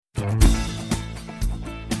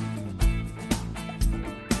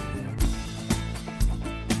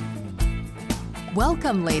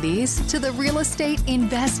Welcome, ladies, to the Real Estate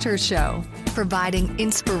Investor Show, providing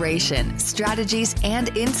inspiration, strategies, and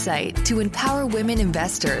insight to empower women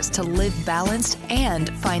investors to live balanced and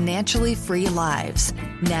financially free lives.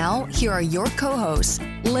 Now, here are your co-hosts,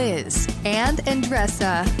 Liz and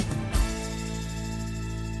Andressa.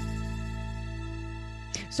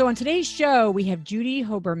 So on today's show, we have Judy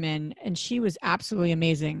Hoberman, and she was absolutely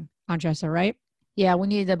amazing. Andressa, right? Yeah, we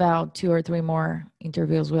need about 2 or 3 more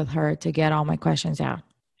interviews with her to get all my questions out.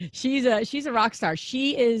 She's a rock star.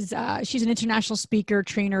 She's an international speaker,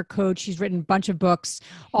 trainer, coach. She's written a bunch of books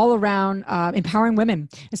all around empowering women,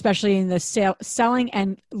 especially in the selling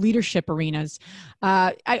and leadership arenas.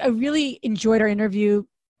 I really enjoyed our interview.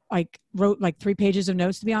 Wrote 3 pages of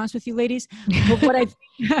notes, to be honest with you, ladies. But what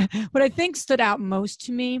I think stood out most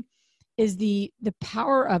to me is the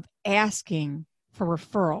power of asking for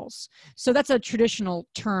referrals. So that's a traditional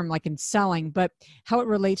term, like in selling, but how it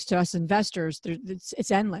relates to us investors,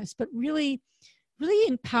 it's endless. But really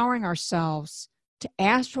empowering ourselves to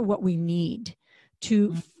ask for what we need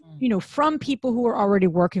to, from people who we're already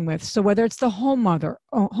working with. So whether it's the homeowner,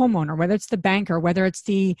 whether it's the banker, whether it's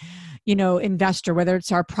the, investor, whether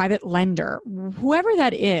it's our private lender, whoever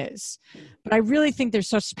that is. But I really think there's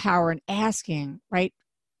such power in asking, right,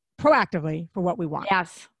 proactively for what we want.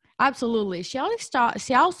 Yes. Absolutely. She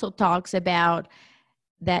also talks about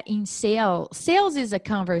that in sales is a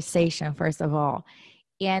conversation, first of all,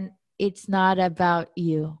 and it's not about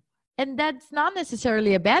you. And that's not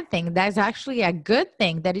necessarily a bad thing. That's actually a good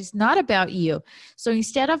thing, that it's not about you. So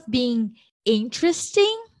instead of being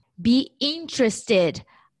interesting, be interested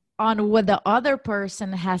on what the other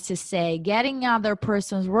person has to say, getting other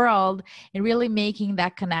person's world and really making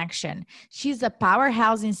that connection. She's a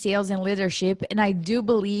powerhouse in sales and leadership, and I do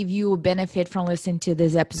believe you will benefit from listening to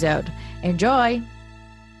this episode. Enjoy.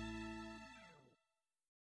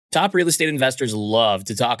 Top real estate investors love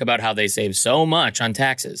to talk about how they save so much on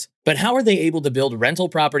taxes. But how are they able to build rental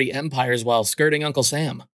property empires while skirting Uncle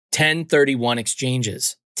Sam? 1031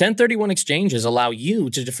 exchanges. 1031 exchanges allow you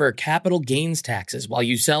to defer capital gains taxes while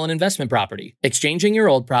you sell an investment property, exchanging your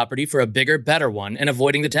old property for a bigger, better one and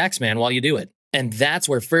avoiding the tax man while you do it. And that's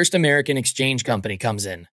where First American Exchange Company comes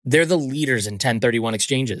in. They're the leaders in 1031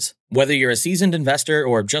 exchanges. Whether you're a seasoned investor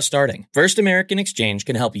or just starting, First American Exchange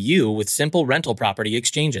can help you with simple rental property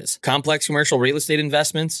exchanges, complex commercial real estate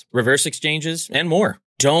investments, reverse exchanges, and more.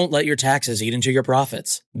 Don't let your taxes eat into your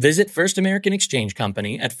profits. Visit First American Exchange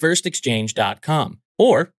Company at firstexchange.com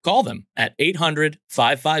or call them at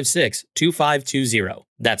 800-556-2520.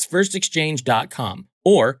 That's firstexchange.com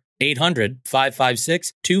or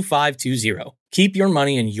 800-556-2520. Keep your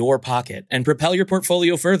money in your pocket and propel your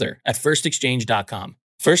portfolio further at firstexchange.com.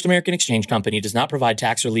 First American Exchange Company does not provide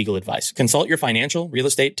tax or legal advice. Consult your financial, real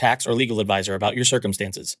estate, tax, or legal advisor about your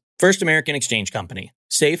circumstances. First American Exchange Company.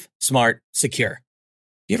 Safe, smart, secure.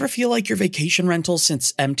 You ever feel like your vacation rental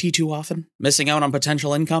sits empty too often? Missing out on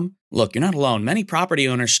potential income? Look, you're not alone. Many property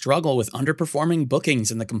owners struggle with underperforming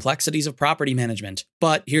bookings and the complexities of property management.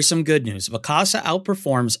 But here's some good news. Vacasa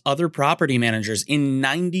outperforms other property managers in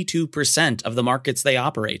 92% of the markets they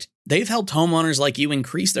operate. They've helped homeowners like you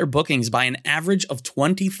increase their bookings by an average of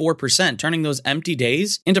 24%, turning those empty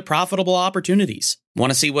days into profitable opportunities.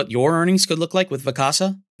 Want to see what your earnings could look like with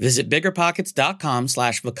Vacasa? Visit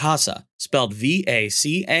biggerpockets.com/Vacasa, spelled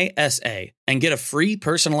VACASA, and get a free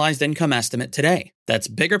personalized income estimate today. That's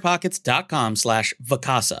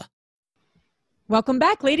biggerpockets.com/Vacasa. Welcome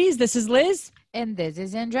back, ladies. This is Liz. And this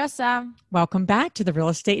is Andressa. Welcome back to the Real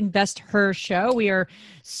Estate Investor Show. We are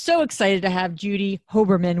so excited to have Judy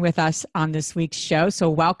Hoberman with us on this week's show. So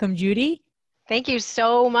welcome, Judy. Thank you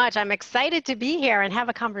so much. I'm excited to be here and have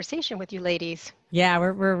a conversation with you ladies. Yeah,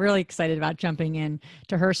 we're really excited about jumping in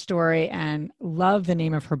to her story and love the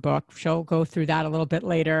name of her book. She'll go through that a little bit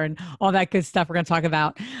later and all that good stuff we're going to talk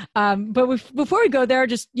about. But before we go there,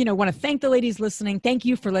 just want to thank the ladies listening. Thank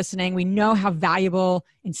you for listening. We know how valuable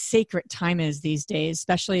and sacred time is these days,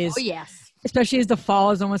 especially as the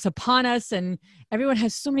fall is almost upon us and everyone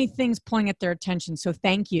has so many things pulling at their attention. So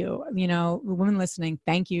thank you, women listening,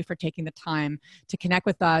 thank you for taking the time to connect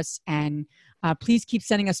with us. And please keep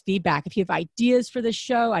sending us feedback. If you have ideas for this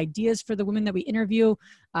show, ideas for the women that we interview,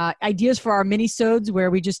 ideas for our mini-sodes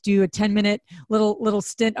where we just do a 10-minute little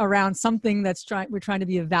stint around something we're trying to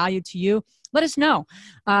be of value to you, let us know.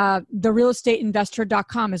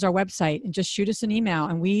 TheRealEstateInvestor.com is our website, and just shoot us an email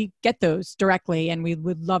and we get those directly and we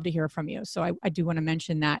would love to hear from you. So I do want to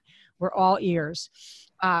mention that we're all ears.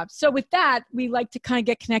 So with that, we like to kind of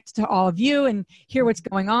get connected to all of you and hear what's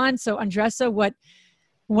going on. So Andressa, what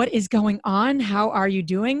is going on? How are you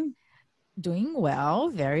doing? Doing well,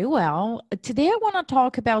 very well. Today, I want to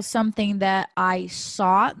talk about something that I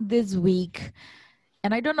saw this week,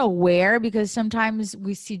 and I don't know where, because sometimes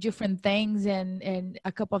we see different things, and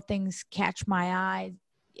a couple of things catch my eye,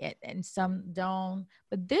 and some don't.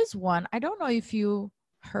 But this one, I don't know if you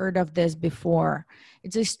heard of this before.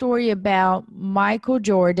 It's a story about Michael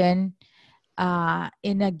Jordan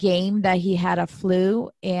in a game that he had a flu,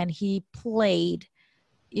 and he played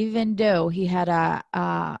even though he had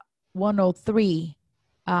a 103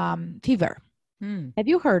 fever. Have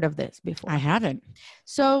you heard of this before? I haven't.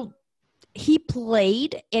 So he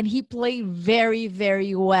played, and he played very,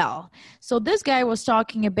 very well. So this guy was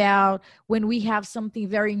talking about when we have something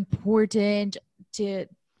very important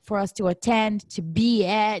for us to attend, to be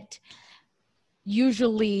at,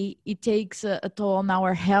 usually it takes a toll on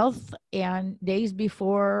our health, and days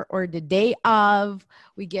before or the day of,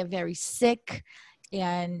 we get very sick,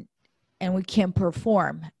 and we can't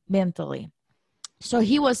perform mentally. So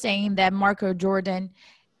he was saying that Michael Jordan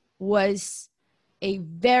was a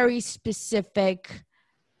very specific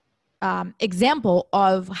example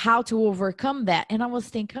of how to overcome that. And I was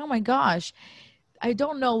thinking, oh my gosh, I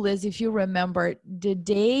don't know, Liz, if you remember the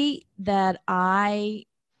day that I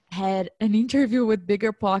had an interview with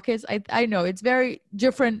Bigger Pockets. I know it's very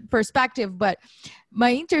different perspective, but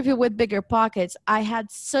my interview with Bigger Pockets, I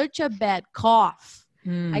had such a bad cough.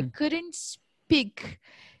 I couldn't speak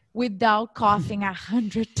without coughing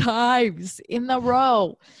 100 times in a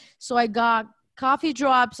row. So I got coffee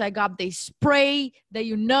drops. I got the spray that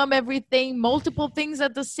you numb everything, multiple things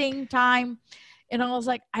at the same time. And I was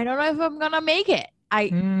like, I don't know if I'm going to make it. I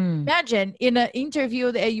imagine in an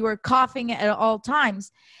interview that you were coughing at all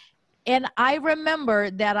times. And I remember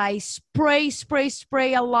that I spray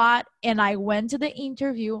a lot. And I went to the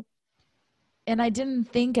interview, and I didn't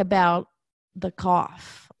think about the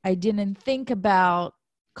cough. I didn't think about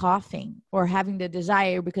coughing or having the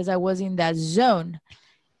desire, because I was in that zone.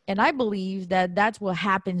 And I believe that that's what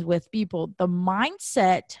happens with people. The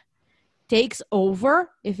mindset takes over.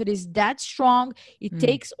 If it is that strong, it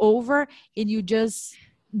takes over, and you just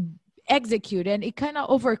execute, and it kind of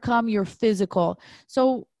overcome your physical.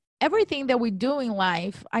 So everything that we do in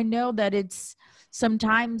life, I know that it's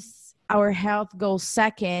sometimes our health goes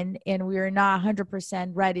second, and we are not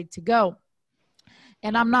 100% ready to go.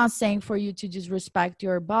 And I'm not saying for you to just respect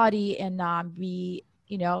your body and not be,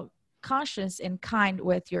 conscious and kind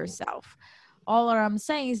with yourself. All I'm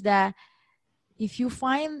saying is that if you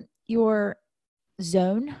find your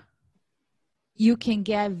zone, you can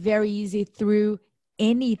get very easy through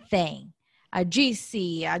anything. A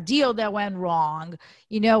GC, a deal that went wrong,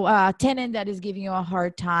 a tenant that is giving you a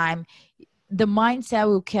hard time. The mindset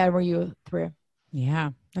will carry you through. Yeah,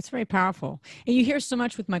 that's very powerful. And you hear so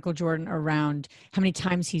much with Michael Jordan around how many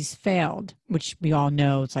times he's failed, which we all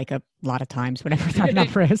know it's like a lot of times, whatever that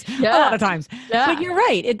number is, a lot of times. Yeah. But you're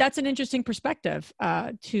right. That's an interesting perspective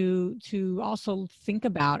to also think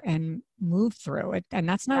about and move through it. And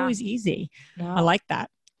that's not always easy. No. I like that.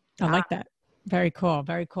 I like that. Very cool.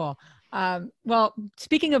 Very cool. Well,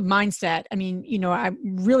 speaking of mindset,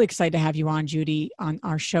 I'm really excited to have you on, Judy, on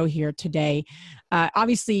our show here today.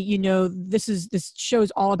 Obviously, this show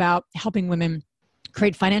is all about helping women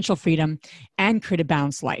create financial freedom and create a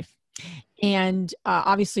balanced life. And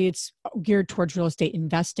obviously, it's geared towards real estate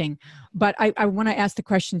investing. But I want to ask the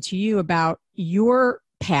question to you about your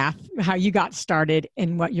path, how you got started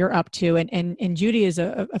and what you're up to. And Judy is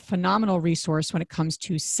a phenomenal resource when it comes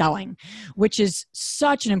to selling, which is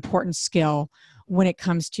such an important skill when it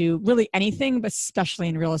comes to really anything, but especially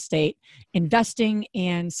in real estate, investing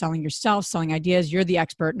and selling yourself, selling ideas. You're the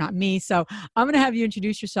expert, not me. So I'm going to have you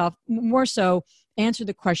introduce yourself, more so answer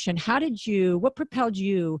the question, what propelled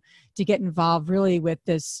you to get involved really with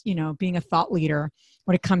this, being a thought leader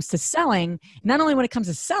when it comes to selling, not only when it comes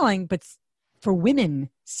to selling, but for women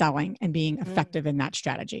selling and being effective in that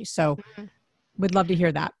strategy. So we'd love to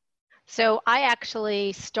hear that. So I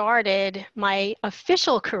actually started my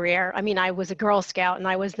official career. I was a Girl Scout, and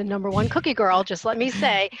I was the #1 cookie girl, just let me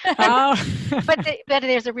say. But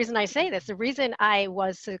there's a reason I say this. The reason I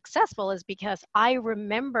was successful is because I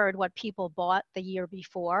remembered what people bought the year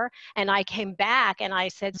before, and I came back and I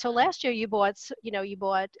said, so last year you bought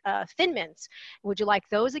Thin Mints. Would you like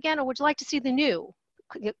those again, or would you like to see the new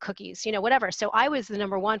cookies, whatever. So I was the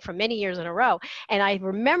 #1 for many years in a row. And I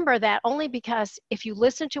remember that only because if you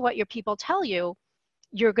listen to what your people tell you,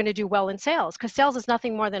 you're going to do well in sales, because sales is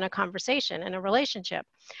nothing more than a conversation and a relationship.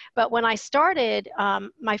 But when I started,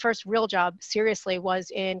 my first real job, seriously,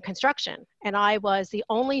 was in construction. And I was the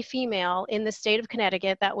only female in the state of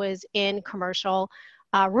Connecticut that was in commercial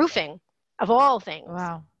roofing, of all things.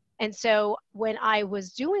 Wow. And so when I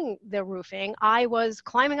was doing the roofing, I was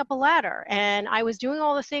climbing up a ladder and I was doing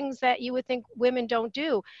all the things that you would think women don't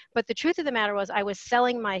do. But the truth of the matter was I was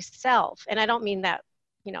selling myself. And I don't mean that,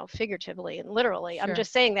 figuratively and literally. Sure. I'm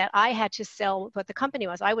just saying that I had to sell what the company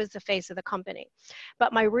was. I was the face of the company.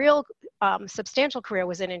 But my real substantial career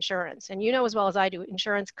was in insurance. And you know as well as I do,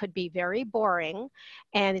 insurance could be very boring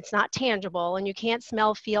and it's not tangible and you can't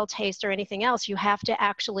smell, feel, taste, or anything else. You have to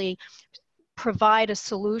actually provide a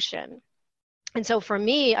solution. And so for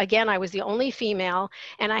me, again, I was the only female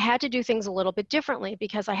and I had to do things a little bit differently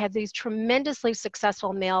because I had these tremendously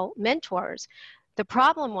successful male mentors. The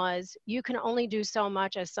problem was you can only do so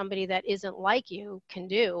much as somebody that isn't like you can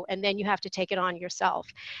do, and then you have to take it on yourself.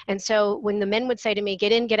 And so when the men would say to me,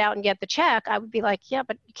 get in, get out, and get the check, I would be like, yeah,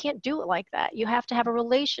 but you can't do it like that. You have to have a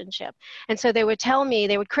relationship. And so they would tell me,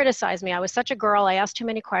 they would criticize me. I was such a girl. I asked too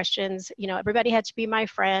many questions. Everybody had to be my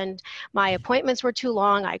friend. My appointments were too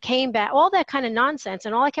long. I came back, all that kind of nonsense.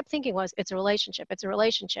 And all I kept thinking was, it's a relationship. It's a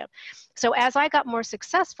relationship. So as I got more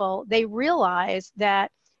successful, they realized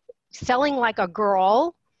that selling like a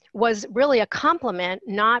girl was really a compliment,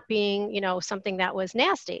 not being, something that was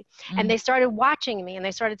nasty. Mm-hmm. And they started watching me and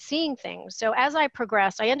they started seeing things. So as I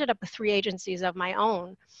progressed, I ended up with 3 agencies of my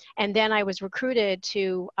own. And then I was recruited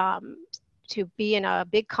to be in a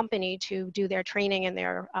big company to do their training in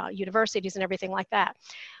their universities and everything like that.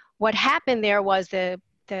 What happened there was the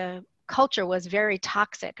culture was very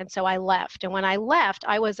toxic. And so I left. And when I left,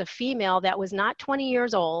 I was a female that was not 20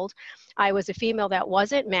 years old. I was a female that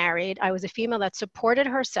wasn't married. I was a female that supported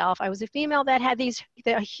herself. I was a female that had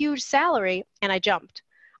a huge salary, and I jumped.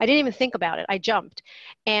 I didn't even think about it. I jumped.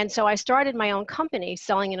 And so I started my own company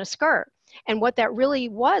selling in a skirt. And what that really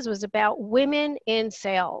was about women in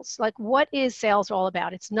sales. Like, what is sales all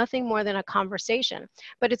about? It's nothing more than a conversation,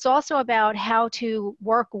 but it's also about how to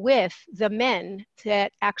work with the men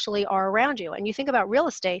that actually are around you. And you think about real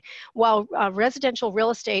estate, while residential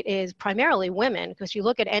real estate is primarily women, because you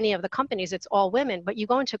look at any of the companies, it's all women, but you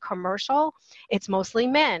go into commercial, it's mostly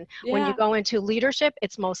men. Yeah. When you go into leadership,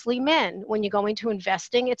 it's mostly men. When you go into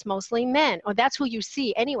investing, it's mostly men, or that's who you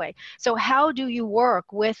see anyway. So how do you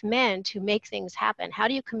work with men to make things happen? How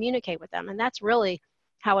do you communicate with them? And that's really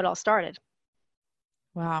how it all started.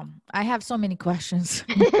 Wow. I have so many questions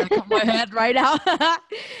in my head right now.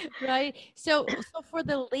 Right. So for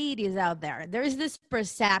the ladies out there, there's this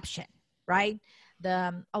perception, right?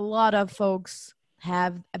 A lot of folks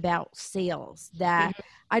have about sales that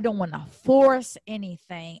I don't want to force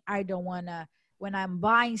anything. I don't want to, when I'm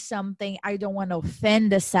buying something, I don't want to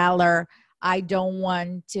offend the seller. I don't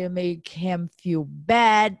want to make him feel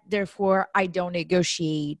bad. Therefore, I don't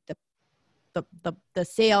negotiate the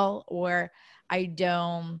sale, or I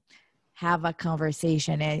don't have a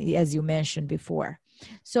conversation, as you mentioned before.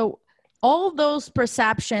 So all those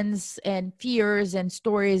perceptions and fears and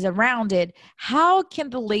stories around it, how can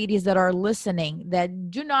the ladies that are listening that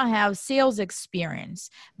do not have sales experience,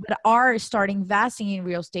 but are starting investing in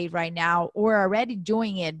real estate right now, or already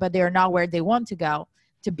doing it, but they're not where they want to go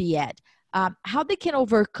to be at, how they can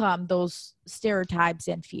overcome those stereotypes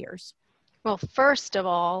and fears? Well, first of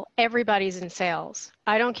all, everybody's in sales.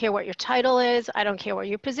 I don't care what your title is. I don't care what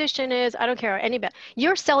your position is. I don't care anybody.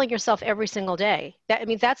 You're selling yourself every single day.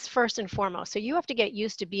 That's first and foremost. So you have to get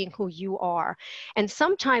used to being who you are. And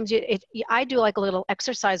sometimes I do like a little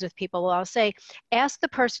exercise with people. I'll say, ask the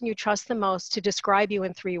person you trust the most to describe you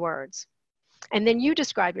in 3 words. And then you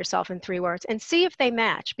describe yourself in 3 words and see if they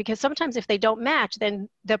match. Because sometimes if they don't match, then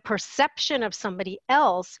the perception of somebody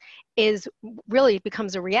else really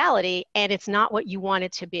becomes a reality, and it's not what you want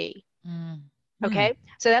it to be. Okay,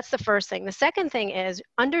 so that's the first thing. The second thing is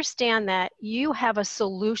understand that you have a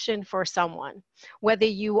solution for someone, whether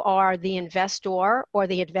you are the investor or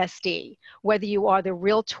the investee, whether you are the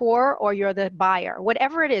realtor or you're the buyer,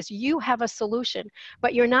 whatever it is, you have a solution,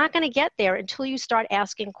 but you're not going to get there until you start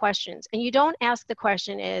asking questions. And you don't ask the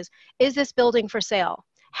question is this building for sale?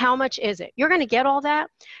 How much is it? You're going to get all that.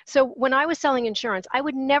 So when I was selling insurance, I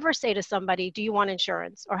would never say to somebody, do you want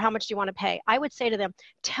insurance? Or how much do you want to pay? I would say to them,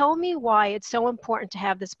 tell me why it's so important to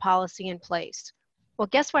have this policy in place. Well,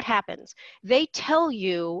 guess what happens? They tell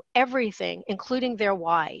you everything, including their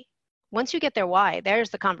why. Once you get their why, there's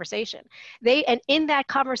the conversation. And in that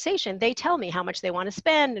conversation, they tell me how much they want to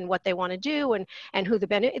spend and what they want to do and who the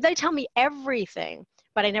benefit. They tell me everything,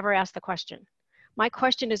 but I never ask the question. My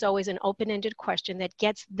question is always an open-ended question that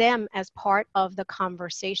gets them as part of the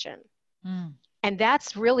conversation. And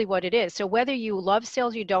that's really what it is. So whether you love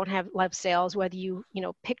sales, you don't love sales, whether you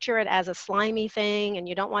picture it as a slimy thing and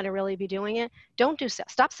you don't want to really be doing it,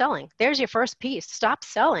 stop selling. There's your first piece. Stop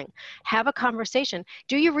selling. Have a conversation.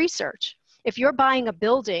 Do your research. If you're buying a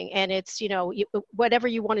building and it's, whatever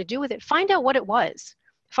you want to do with it, find out what it was.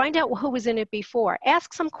 Find out who was in it before.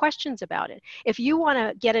 Ask some questions about it. If you want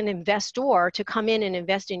to get an investor to come in and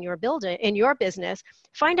invest in your building, in your business,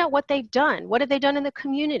 find out what they've done. What have they done in the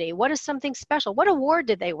community? What is something special? What award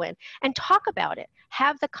did they win? And talk about it.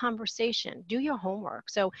 Have the conversation. Do your homework.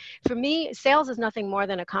 So for me, sales is nothing more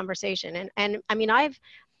than a conversation. And I mean, I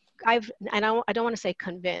don't want to say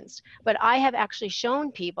convinced, but I have actually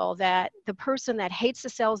shown people that the person that hates the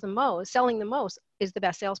selling the most is the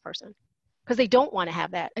best salesperson. Because they don't want to have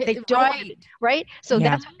that. They don't want to, right? So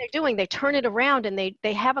that's what they're doing. They turn it around and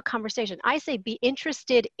they have a conversation. I say be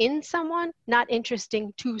interested in someone, not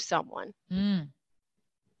interesting to someone.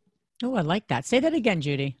 Oh, I like that. Say that again,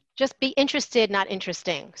 Judy. Just be interested, not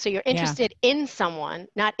interesting. So you're interested in someone,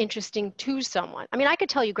 not interesting to someone. I mean, I could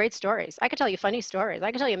tell you great stories. I could tell you funny stories.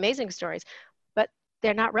 I could tell you amazing stories, but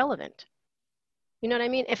they're not relevant. You know what I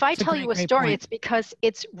mean? If I tell you a story, it's because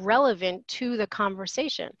it's relevant to the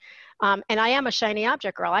conversation. And I am a shiny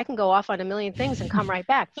object girl. I can go off on a million things and come right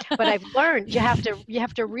back. But I've learned you have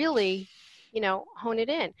to really, hone it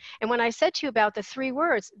in. And when I said to you about the 3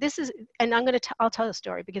 words, I'll tell a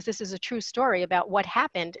story because this is a true story about what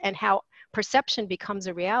happened and how perception becomes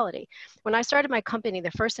a reality. When I started my company,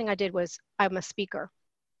 the first thing I did was I'm a speaker.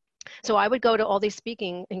 So I would go to all these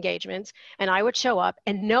speaking engagements and I would show up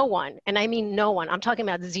and no one, and I mean no one, I'm talking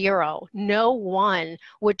about 0, no one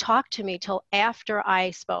would talk to me till after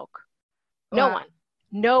I spoke.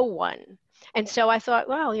 No one. And so I thought,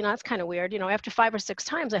 well, that's kind of weird. After 5 or 6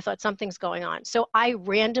 times, I thought something's going on. So I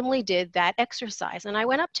randomly did that exercise and I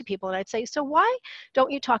went up to people and I'd say, so why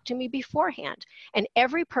don't you talk to me beforehand? And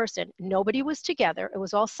every person, nobody was together. It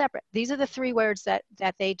was all separate. These are the 3 words that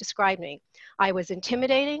they described me. I was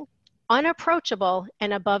intimidating, unapproachable,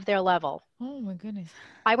 and above their level. Oh my goodness.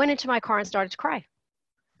 I went into my car and started to cry.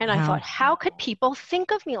 And I thought, how could people think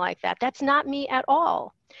of me like that? That's not me at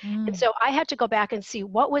all. And so I had to go back and see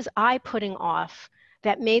what was I putting off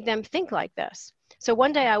that made them think like this. So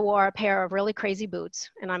one day I wore a pair of really crazy boots,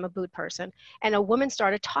 and I'm a boot person, and a woman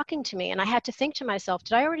started talking to me, and I had to think to myself,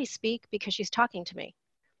 did I already speak? Because she's talking to me.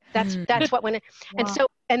 That's what went.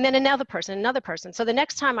 And then another person. So the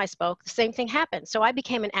next time I spoke, the same thing happened. So I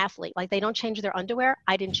became an athlete. Like they don't change their underwear.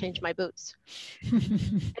 I didn't change my boots.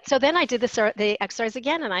 And so then I did the exercise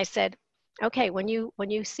again. And I said, okay, when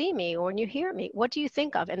you see me or when you hear me, what do you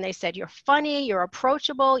think of? And they said, you're funny, you're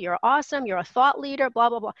approachable, you're awesome, you're a thought leader, blah,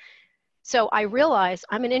 blah, blah. So I realized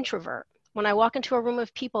I'm an introvert. When I walk into a room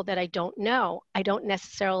of people that I don't know, I don't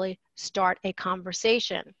necessarily start a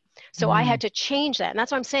conversation. So I had to change that. And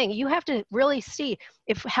that's what I'm saying. You have to really see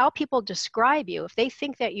how people describe you. If they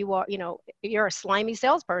think that you are, you're a slimy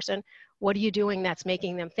salesperson, what are you doing that's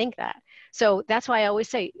making them think that? So that's why I always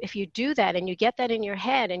say, if you do that and you get that in your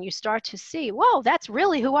head and you start to see, whoa, that's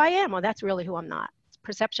really who I am, or that's really who I'm not.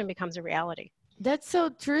 Perception becomes a reality. That's so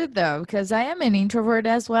true though, because I am an introvert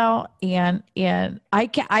as well. And I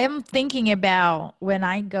am thinking about when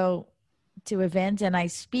I go to events and I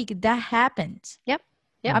speak, that happens. Yep.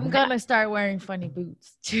 Yeah, I'm gonna start wearing funny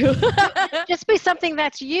boots too. Just be something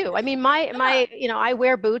that's you. I mean, I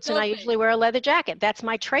wear boots and I usually wear a leather jacket. That's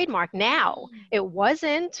my trademark now. It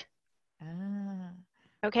wasn't.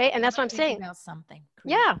 Okay, and that's what I'm saying. About something.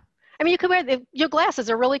 Yeah, I mean, you could wear your glasses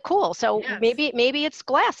are really cool. So maybe it's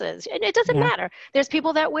glasses. It doesn't matter. There's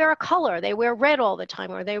people that wear a color. They wear red all the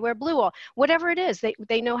time, or they wear blue. Whatever it is,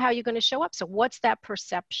 they know how you're going to show up. So what's that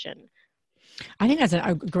perception? I think that's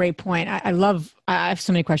a great point. I have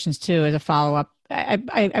so many questions too as a follow-up.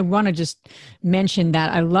 I want to just mention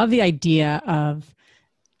that I love the idea of,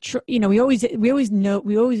 we always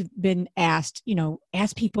been asked,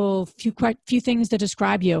 ask people few things to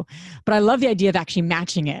describe you, but I love the idea of actually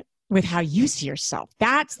matching it with how you see yourself.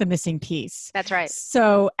 That's the missing piece. That's right.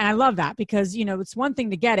 So, and I love that because, it's one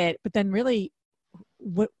thing to get it, but then really,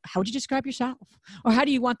 how would you describe yourself? Or how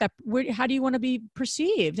do you want that? How do you want to be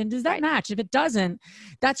perceived? And does that match? If it doesn't,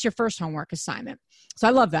 that's your first homework assignment. So I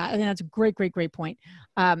love that. I think that's a great, great, great point.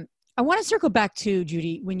 I want to circle back to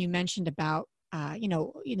Judy, when you mentioned about,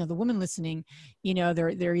 the woman listening,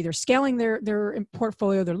 they're either scaling their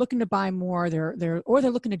portfolio, they're looking to buy more, they're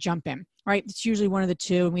looking to jump in, right? It's usually one of the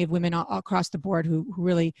two. And we have women all across the board who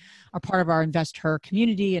really are part of our Invest Her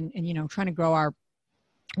community and trying to grow our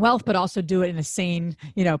wealth, but also do it in a sane,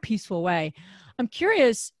 peaceful way. I'm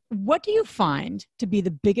curious, what do you find to be the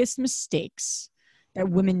biggest mistakes that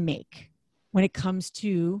women make when it comes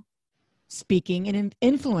to speaking and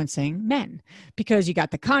influencing men? Because you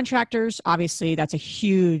got the contractors, obviously that's a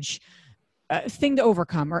huge thing to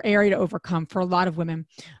overcome or area to overcome for a lot of women,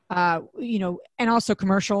 and also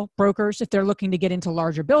commercial brokers, if they're looking to get into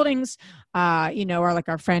larger buildings, or like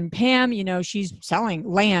our friend Pam, she's selling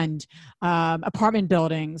land, apartment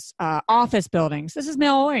buildings, office buildings. This is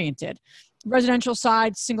male oriented. Residential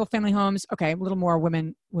side, single family homes. Okay. A little more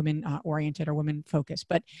women oriented or women focused.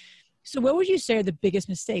 But so what would you say are the biggest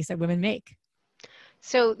mistakes that women make?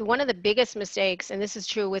 So one of the biggest mistakes, and this is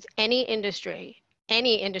true with any industry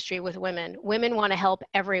with women want to help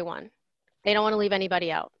everyone. They don't want to leave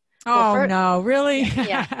anybody out. Oh, no, really?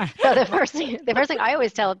 Yeah. So the first thing I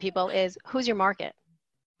always tell people is, who's your market?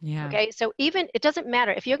 Yeah. Okay. So even, it doesn't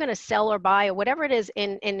matter if you're going to sell or buy or whatever it is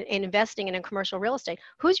in investing in commercial real estate,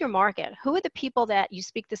 who's your market? Who are the people that you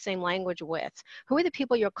speak the same language with? Who are the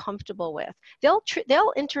people you're comfortable with? They'll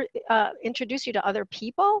introduce you to other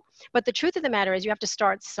people, but the truth of the matter is you have to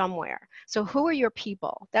start somewhere. So who are your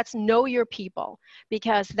people? That's know your people,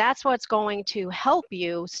 because that's what's going to help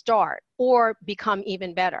you start or become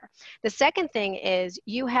even better. The second thing is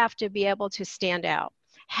you have to be able to stand out.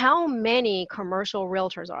 How many commercial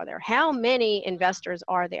realtors are there? How many investors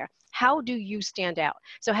are there? How do you stand out?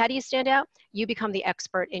 So how do you stand out? You become the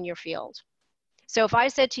expert in your field. So if I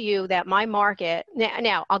said to you that my market,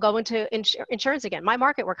 now I'll go into insurance again. My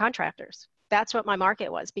market were contractors. That's what my market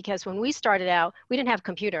was, because when we started out, we didn't have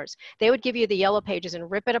computers. They would give you the yellow pages and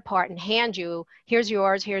rip it apart and hand you, here's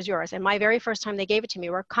yours, here's yours. And my very first time they gave it to me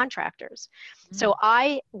were contractors. Mm-hmm. So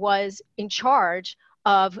I was in charge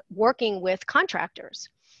of working with contractors.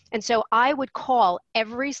 And so I would call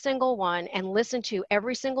every single one and listen to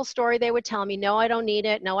every single story they would tell me. No, I don't need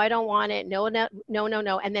it. No, I don't want it. No.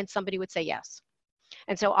 And then somebody would say yes.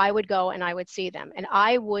 And so I would go and I would see them, and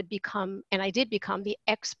I did become the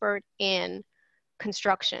expert in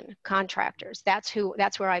construction contractors. That's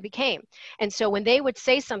where I became. And so when they would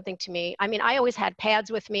say something to me, I always had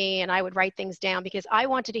pads with me and I would write things down because I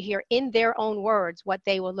wanted to hear in their own words what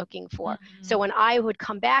they were looking for. Mm-hmm. So when I would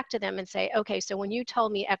come back to them and say, okay, so when you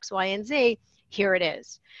told me X, Y, and Z, here it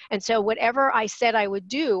is. And so whatever I said I would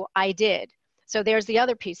do, I did. So there's the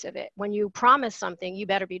other piece of it. When you promise something, you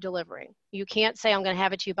better be delivering. You can't say, I'm going to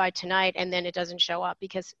have it to you by tonight, and then it doesn't show up,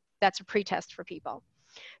 because that's a pretest for people.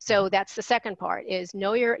 So that's the second part, is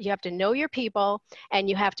you have to know your people, and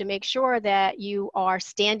you have to make sure that you are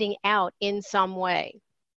standing out in some way.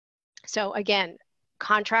 So again,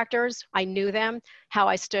 contractors, I knew them. How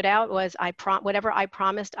I stood out was whatever I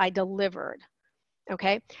promised, I delivered.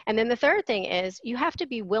 Okay. And then the third thing is you have to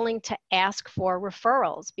be willing to ask for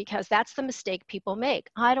referrals, because that's the mistake people make.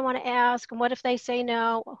 I don't want to ask. And what if they say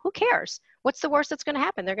no? Who cares? What's the worst that's going to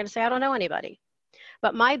happen? They're going to say, I don't know anybody.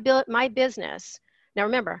 But my business, now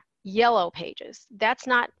remember, yellow pages, that's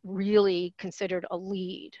not really considered a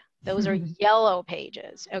lead. Those are yellow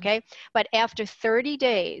pages, okay? But after 30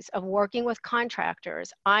 days of working with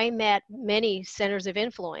contractors, I met many centers of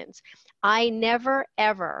influence. I never,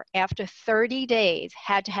 ever, after 30 days,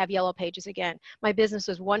 had to have yellow pages again. My business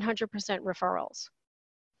was 100% referrals.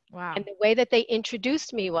 Wow. And the way that they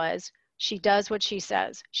introduced me was, she does what she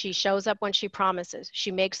says. She shows up when she promises.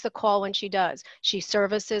 She makes the call when she does. She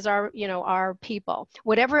services our people.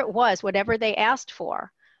 Whatever it was, whatever they asked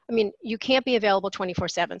for. You can't be available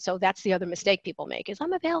 24/7. So that's the other mistake people make, is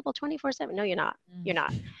I'm available 24/7. No, you're not. You're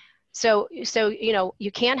not. So,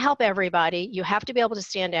 you can't help everybody. You have to be able to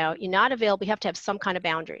stand out. You're not available. You have to have some kind of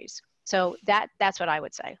boundaries. So that's what I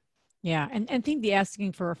would say. Yeah. And I think the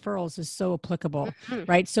asking for referrals is so applicable,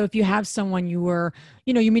 right? So if you have someone you're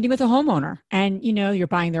meeting with a homeowner and, you're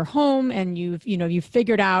buying their home and you've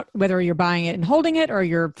figured out whether you're buying it and holding it or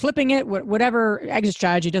you're flipping it, whatever exit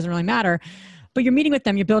strategy, doesn't really matter. But you're meeting with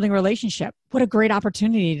them, you're building a relationship. What a great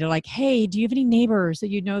opportunity to hey, do you have any neighbors that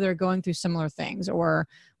they're going through similar things or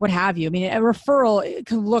what have you? A referral, it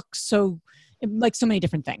can look so many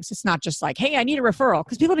different things. It's not just hey, I need a referral,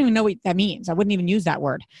 because people don't even know what that means. I wouldn't even use that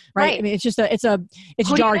word, right? It's just it's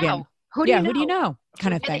jargon. Who do you know?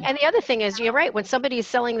 Kind of thing. And the other thing is, you're right. When somebody is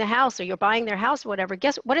selling the house or you're buying their house or whatever,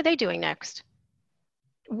 guess what are they doing next?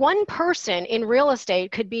 One person in real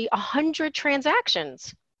estate could be 100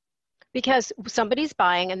 transactions. Because somebody's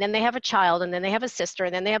buying and then they have a child and then they have a sister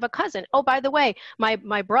and then they have a cousin. Oh, by the way,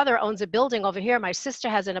 my brother owns a building over here. My sister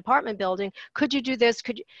has an apartment building. Could you do this?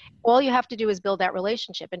 All you have to do is build that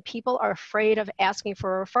relationship. And people are afraid of asking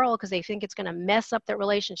for a referral because they think it's going to mess up their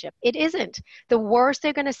relationship. It isn't. The worst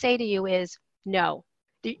they're going to say to you is no.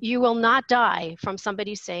 You will not die from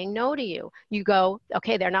somebody saying no to you. You go,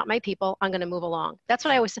 okay, they're not my people. I'm going to move along. That's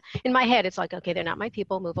what I always, in my head, it's okay, they're not my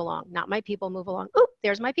people, move along. Not my people, move along. Ooh,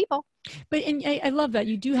 there's my people. But and I love that.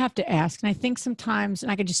 You do have to ask. And I think sometimes,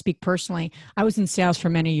 and I can just speak personally, I was in sales for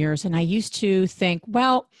many years and I used to think,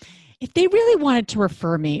 well, if they really wanted to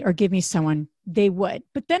refer me or give me someone, they would.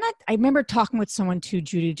 But then I remember talking with someone too,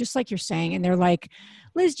 Judy, just like you're saying, and they're like,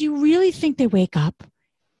 Liz, do you really think they wake up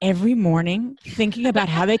every morning thinking about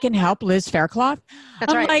how they can help Liz Faircloth?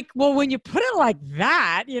 That's right. I'm like, well, when you put it like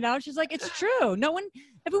that, she's like, it's true.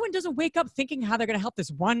 Everyone doesn't wake up thinking how they're going to help this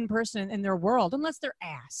one person in their world unless they're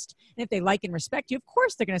asked. And if they like and respect you, of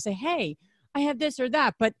course they're going to say, hey, I have this or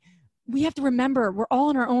that. But we have to remember we're all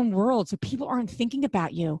in our own world. So people aren't thinking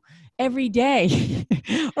about you every day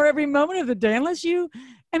or every moment of the day, unless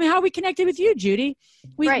how are we connected with you, Judy?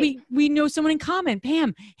 We know someone in common.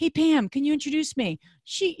 Pam. Hey, Pam, can you introduce me?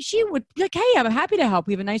 She would be like, hey, I'm happy to help.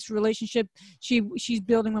 We have a nice relationship. She's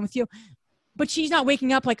building one with you, but she's not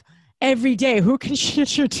waking up like every day. Who can she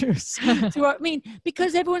introduce to?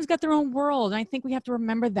 Because everyone's got their own world. And I think we have to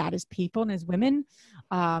remember that as people and as women.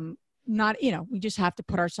 We just have to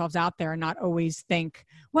put ourselves out there and not always think,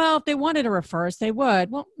 well, if they wanted to refer us, they would.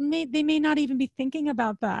 Well, they may not even be thinking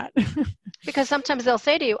about that. Because sometimes they'll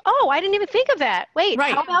say to you, oh, I didn't even think of that. Wait,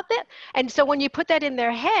 right. How about that? And so when you put that in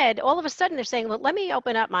their head, all of a sudden they're saying, well, let me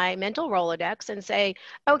open up my mental Rolodex and say,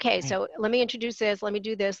 okay, so let me introduce this, let me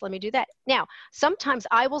do this, let me do that. Now, sometimes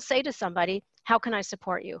I will say to somebody, how can I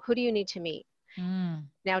support you? Who do you need to meet?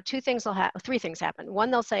 Now, three things happen. One,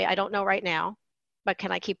 they'll say, I don't know right now, but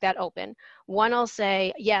can I keep that open? One will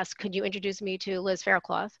say, yes, could you introduce me to Liz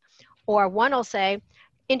Faircloth? Or one will say,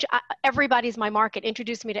 everybody's my market,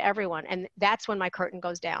 introduce me to everyone. And that's when my curtain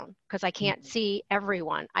goes down, because I can't see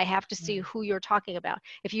everyone. I have to see who you're talking about.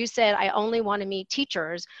 If you said, I only want to meet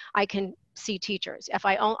teachers, I can see teachers. If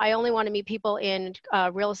I only want to meet people in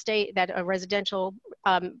real estate that are residential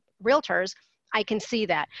realtors, I can see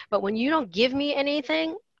that. But when you don't give me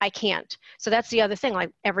anything, I can't. So that's the other thing. Like,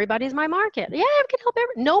 everybody's my market. Yeah, I can help.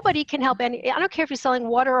 Nobody can help I don't care if you're selling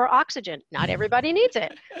water or oxygen. Not everybody needs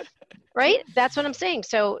it, right? That's what I'm saying.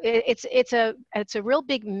 So it's a real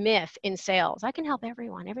big myth in sales. I can help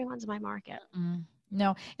everyone. Everyone's my market.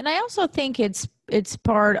 No, and I also think it's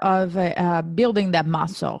part of building that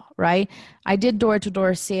muscle, right? I did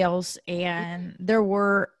door-to-door sales, and there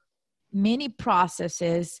were many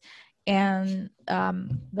processes. And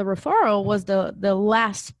the referral was the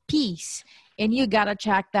last piece, and you got to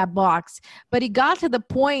check that box. But it got to the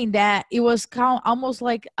point that it was almost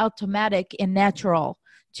like automatic and natural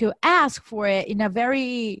to ask for it in a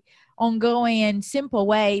very ongoing and simple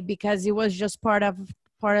way, because it was just part of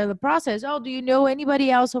the process. Oh, do you know anybody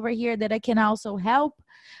else over here that I can also help?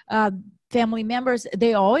 Family members,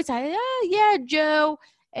 they always say, yeah, Joe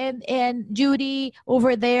and Judy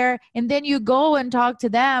over there. And then you go and talk to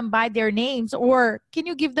them by their names, or can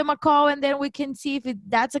you give them a call and then we can see if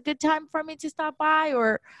that's a good time for me to stop by?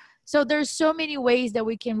 Or so there's so many ways that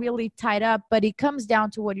we can really tie it up, but it comes down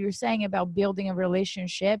to what you're saying about building a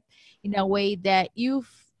relationship in a way that you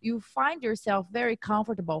find yourself very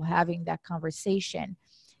comfortable having that conversation.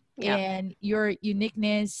 Yeah. And your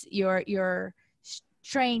uniqueness, your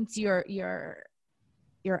strengths, your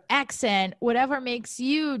accent, whatever makes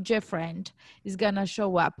you different is going to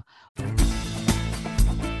show up.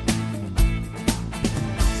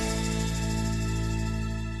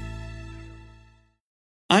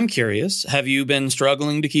 I'm curious, have you been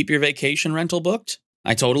struggling to keep your vacation rental booked?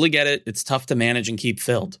 I totally get it. It's tough to manage and keep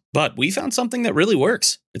filled. But we found something that really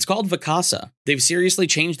works. It's called Vacasa. They've seriously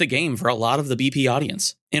changed the game for a lot of the BP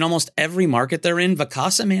audience. In almost every market they're in,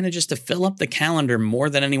 Vacasa manages to fill up the calendar more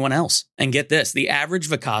than anyone else. And get this, the average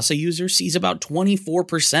Vacasa user sees about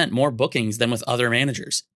 24% more bookings than with other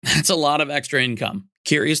managers. That's a lot of extra income.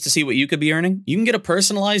 Curious to see what you could be earning? You can get a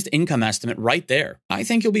personalized income estimate right there. I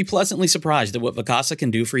think you'll be pleasantly surprised at what Vacasa can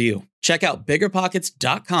do for you. Check out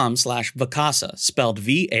biggerpockets.com/Vacasa, spelled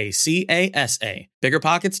Vacasa.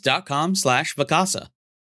 biggerpockets.com/Vacasa.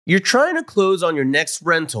 You're trying to close on your next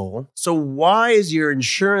rental, so why is your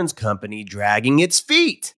insurance company dragging its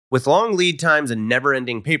feet? With long lead times and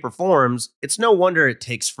never-ending paper forms, it's no wonder it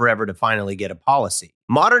takes forever to finally get a policy.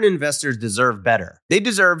 Modern investors deserve better. They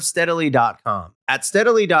deserve Steadily.com. At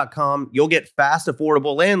Steadily.com, you'll get fast,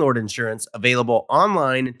 affordable landlord insurance available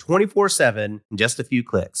online 24/7 in just a few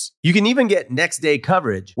clicks. You can even get next-day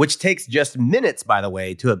coverage, which takes just minutes, by the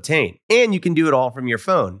way, to obtain. And you can do it all from your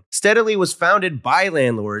phone. Steadily was founded by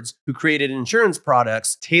landlords who created insurance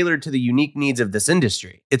products tailored to the unique needs of this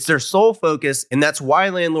industry. It's their sole focus, and that's why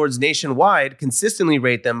landlords nationwide consistently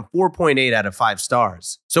rate them 4.8 out of 5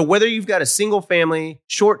 stars. So whether you've got a single-family,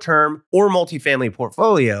 short-term, or multifamily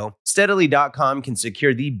portfolio, Steadily.com can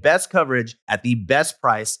secure the best coverage at the best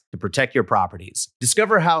price to protect your properties.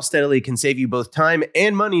 Discover how Steadily can save you both time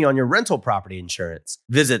and money on your rental property insurance.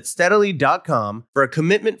 Visit Steadily.com for a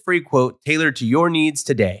commitment-free quote tailored to your needs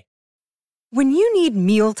today. When you need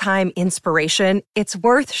mealtime inspiration, it's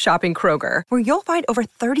worth shopping Kroger, where you'll find over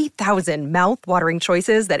 30,000 mouth-watering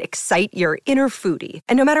choices that excite your inner foodie.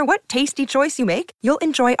 And no matter what tasty choice you make, you'll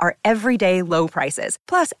enjoy our everyday low prices,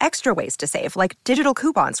 plus extra ways to save, like digital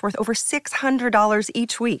coupons worth over $600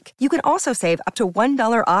 each week. You can also save up to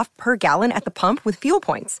 $1 off per gallon at the pump with fuel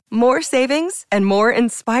points. More savings and more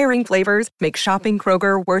inspiring flavors make shopping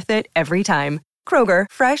Kroger worth it every time. Kroger,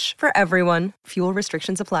 fresh for everyone. Fuel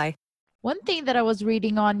restrictions apply. One thing that I was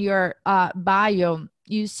reading on your bio,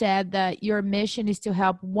 you said that your mission is to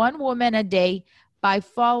help one woman a day by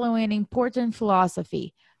following an important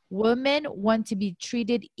philosophy. Women want to be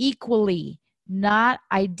treated equally, not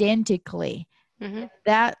identically. Mm-hmm.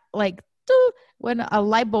 That when a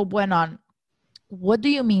light bulb went on. What do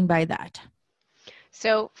you mean by that?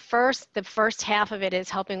 So the first half of it is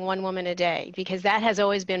helping one woman a day, because that has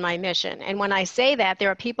always been my mission. And when I say that, there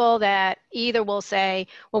are people that either will say,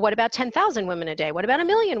 well, what about 10,000 women a day? What about 1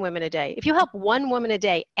 million women a day? If you help one woman a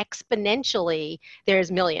day exponentially,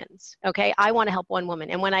 there's millions. Okay. I want to help one woman.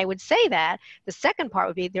 And when I would say that, the second part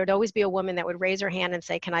would be, there'd always be a woman that would raise her hand and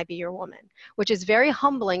say, can I be your woman? Which is very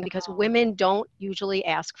humbling, because women don't usually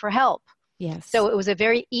ask for help. Yes. So it was a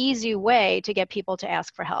very easy way to get people to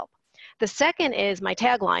ask for help. The second is my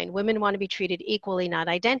tagline, women want to be treated equally, not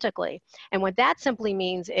identically. And what that simply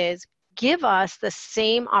means is give us the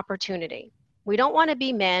same opportunity. We don't want to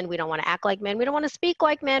be men. We don't want to act like men. We don't want to speak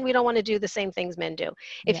like men. We don't want to do the same things men do.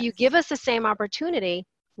 If you give us the same opportunity,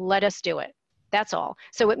 let us do it. That's all.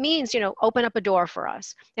 So it means, open up a door for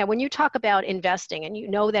us. Now, when you talk about investing and you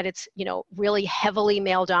know that it's, really heavily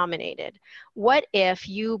male dominated, what if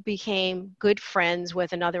you became good friends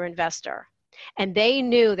with another investor? And they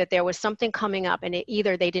knew that there was something coming up, and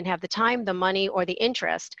either they didn't have the time, the money, or the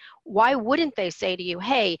interest. Why wouldn't they say to you,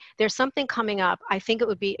 hey, there's something coming up. I think you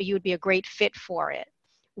would be a great fit for it.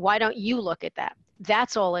 Why don't you look at that?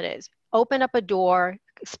 That's all it is. Open up a door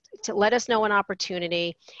to let us know an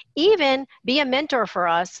opportunity. Even be a mentor for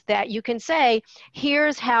us that you can say,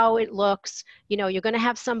 here's how it looks. You're going to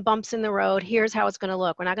have some bumps in the road. Here's how it's going to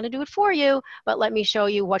look. We're not going to do it for you, but let me show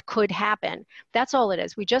you what could happen. That's all it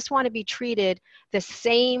is. We just want to be treated the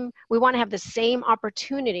same. We want to have the same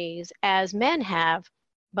opportunities as men have,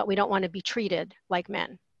 but we don't want to be treated like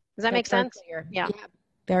men. Does that make sense? Clear. Yeah.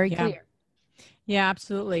 Very clear. Yeah,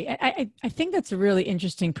 absolutely. I think that's a really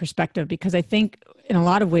interesting perspective, because I think in a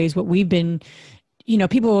lot of ways what we've been,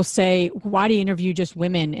 people will say, why do you interview just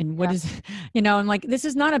women? And what is, and like, this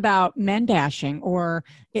is not about men bashing or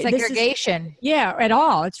segregation. At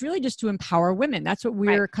all. It's really just to empower women. That's what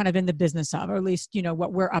we're kind of in the business of, or at least,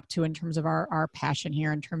 what we're up to in terms of our passion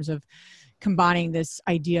here, in terms of combining this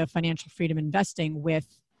idea of financial freedom investing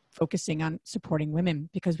with focusing on supporting women,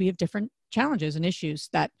 because we have different challenges and issues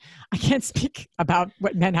that I can't speak about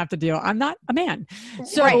what men have to deal. I'm not a man.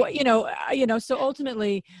 So, so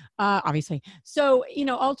ultimately, obviously,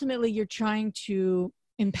 ultimately you're trying to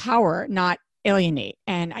empower, not alienate.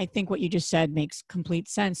 And I think what you just said makes complete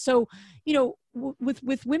sense. So,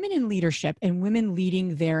 with women in leadership and women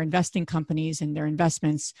leading their investing companies and their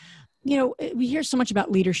investments, we hear so much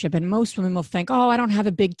about leadership, and most women will think, oh, I don't have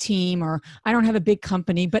a big team, or I don't have a big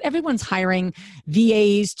company, but everyone's hiring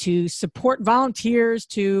VAs to support volunteers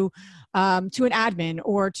to an admin,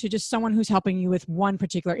 or to just someone who's helping you with one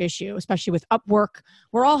particular issue, especially with Upwork.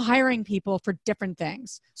 We're all hiring people for different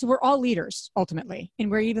things. So we're all leaders ultimately, and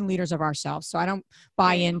we're even leaders of ourselves. So I don't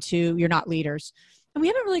buy into you're not leaders. And we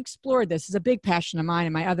haven't really explored this. It's a big passion of mine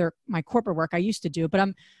and my corporate work I used to do, but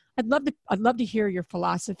I'd love to hear your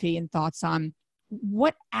philosophy and thoughts on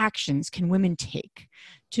what actions can women take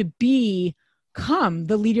to become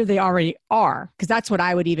the leader they already are? Because that's what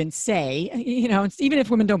I would even say, even if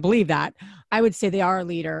women don't believe that, I would say they are a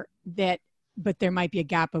leader, but there might be a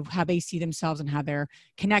gap of how they see themselves and how they're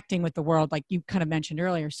connecting with the world, like you kind of mentioned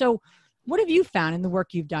earlier. So what have you found in the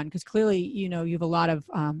work you've done? Because clearly, you have a lot of,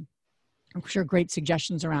 I'm sure, great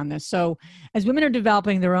suggestions around this. So as women are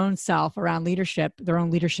developing their own self around leadership, their own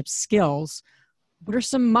leadership skills, what are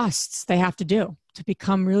some musts they have to do to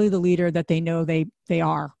become really the leader that they know they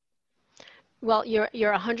are? Well, you're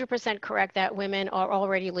 100% correct that women are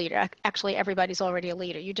already a leader. Actually, everybody's already a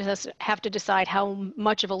leader. You just have to decide how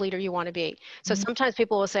much of a leader you want to be. So sometimes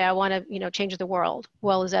people will say, I want to, change the world.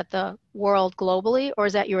 Well, is that the world globally, or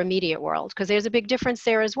is that your immediate world? Because there's a big difference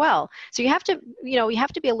there as well. So you have to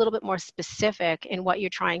be a little bit more specific in what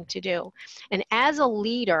you're trying to do. And as a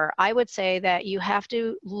leader, I would say that you have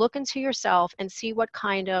to look into yourself and see what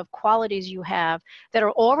kind of qualities you have that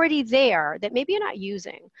are already there that maybe you're not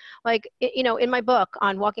using. Like, in my book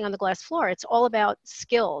on Walking on the Glass Floor, it's all about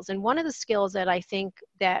skills. And one of the skills that I think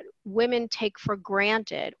that women take for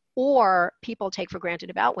granted, or people take for granted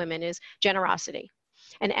about women is generosity.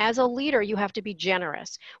 And as a leader, you have to be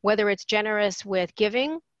generous, whether it's generous with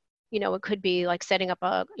giving, it could be like setting up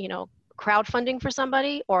a, crowdfunding for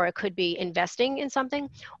somebody, or it could be investing in something,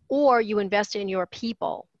 or you invest in your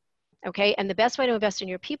people. Okay. And the best way to invest in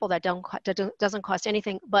your people that doesn't cost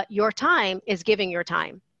anything but your time is giving your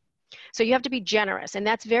time. So you have to be generous. And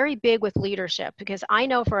that's very big with leadership, because I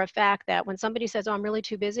know for a fact that when somebody says, oh, I'm really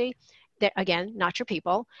too busy, that, again, not your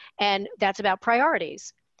people. And that's about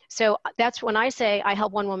priorities. So that's when I say I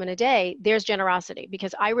help one woman a day, there's generosity,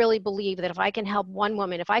 because I really believe that if I can help one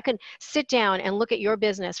woman, if I can sit down and look at your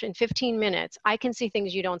business in 15 minutes, I can see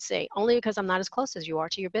things you don't see, only because I'm not as close as you are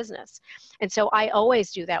to your business. And so I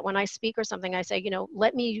always do that. When I speak or something, I say,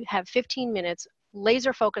 let me have 15 minutes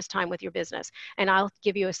laser focused time with your business, and I'll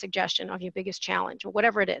give you a suggestion of your biggest challenge or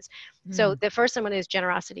whatever it is. So the first one is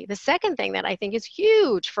generosity. The second thing that I think is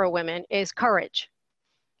huge for women is courage.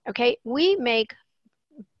 Okay. We make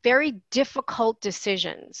very difficult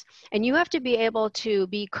decisions, and you have to be able to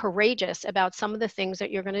be courageous about some of the things that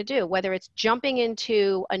you're going to do, whether it's jumping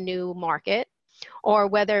into a new market, or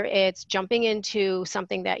whether it's jumping into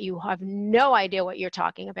something that you have no idea what you're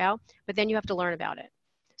talking about, but then you have to learn about it.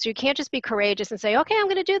 So you can't just be courageous and say, okay, I'm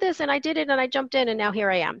going to do this, and I did it, and I jumped in, and now here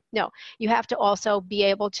I am. No, you have to also be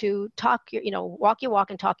able to talk, walk your walk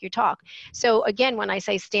and talk your talk. So again, when I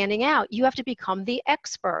say standing out, you have to become the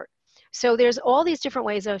expert. So there's all these different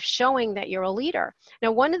ways of showing that you're a leader.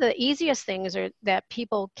 Now, one of the easiest things that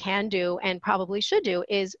people can do and probably should do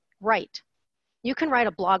is write. You can write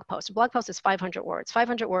a blog post. A blog post is 500 words.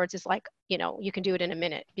 500 words is like, you can do it in a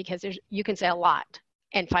minute, because you can say a lot,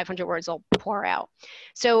 and 500 words will pour out.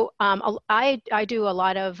 So I do a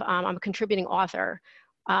lot of, I'm a contributing author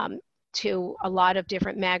to a lot of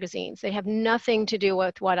different magazines. They have nothing to do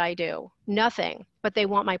with what I do, nothing, but they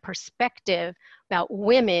want my perspective about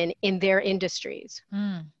women in their industries.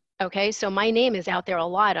 Okay, so my name is out there a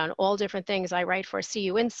lot on all different things. I write for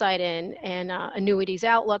CU Insight and Annuities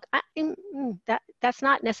Outlook. That's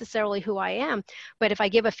not necessarily who I am, but if I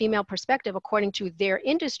give a female perspective according to their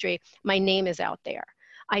industry, my name is out there.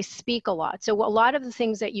 I speak a lot. So a lot of the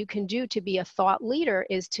things that you can do to be a thought leader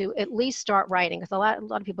is to at least start writing, because a lot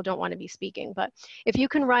of people don't want to be speaking. But if you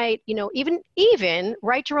can write, even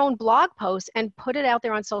write your own blog post and put it out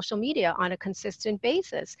there on social media on a consistent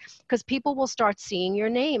basis, because people will start seeing your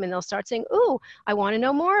name and they'll start saying, ooh, I want to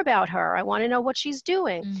know more about her. I want to know what she's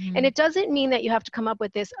doing. Mm-hmm. And it doesn't mean that you have to come up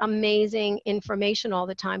with this amazing information all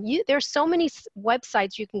the time. There's so many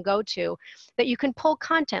websites you can go to that you can pull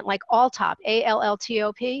content, like Alltop,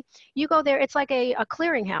 ALLTOP. You go there, it's like a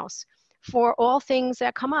clearinghouse for all things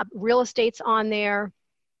that come up. Real estate's on there,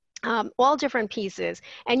 all different pieces.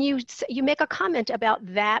 And you make a comment about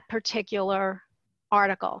that particular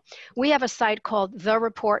article. We have a site called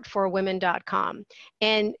thereportforwomen.com.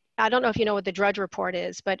 And I don't know if you know what the Drudge Report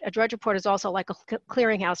is, but a Drudge Report is also like a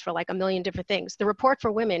clearinghouse for like a million different things. The Report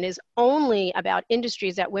for Women is only about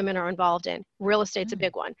industries that women are involved in. Real estate's a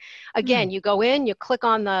big one. Again, you go in, you click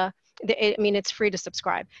on it's free to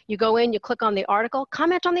subscribe. You go in, you click on the article,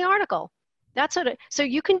 comment on the article. That's what so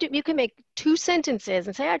you can make 2 sentences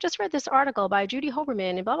and say, I just read this article by Judy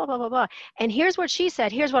Hoberman and blah, blah, blah, blah, blah. And here's what she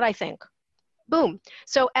said. Here's what I think. Boom.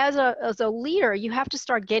 So as a leader, you have to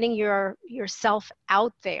start getting yourself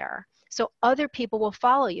out there so other people will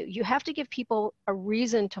follow you. You have to give people a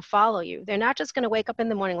reason to follow you. They're not just going to wake up in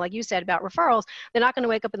the morning, like you said about referrals. They're not going to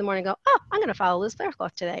wake up in the morning and go, oh, I'm going to follow Liz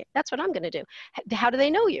Faircloth today. That's what I'm going to do. How do they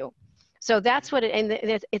know you? So that's what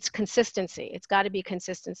it's consistency. It's got to be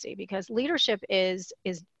consistency, because leadership is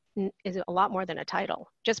a lot more than a title.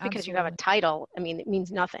 Just because you have a title, it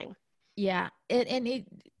means nothing. Yeah.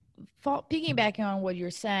 Piggybacking on what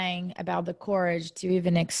you're saying about the courage to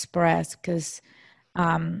even express, because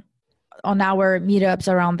on our meetups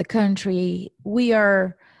around the country,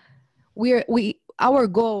 our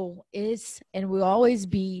goal is, and will always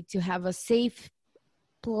be, to have a safe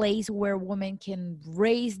place where women can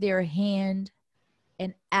raise their hand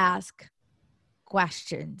and ask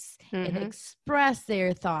questions and express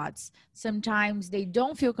their thoughts. Sometimes they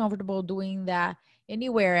don't feel comfortable doing that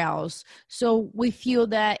anywhere else. So we feel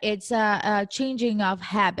that it's a changing of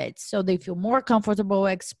habits, so they feel more comfortable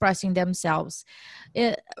expressing themselves.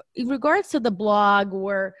 In regards to the blog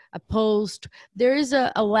or a post, there is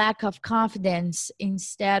a lack of confidence.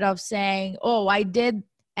 Instead of saying, oh, I did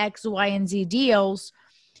X, Y, and Z deals,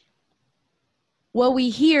 what we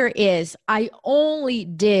hear is, I only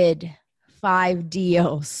did 5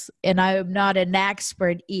 deals and I am not an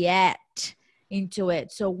expert yet into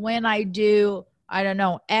it. So when I do, I don't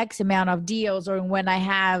know, X amount of deals, or when I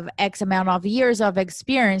have X amount of years of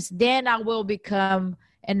experience, then I will become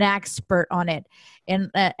an expert on it.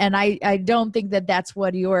 And I don't think that that's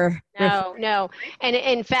what you're. No. And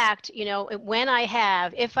in fact, when I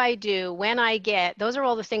have, if I do, when I get, those are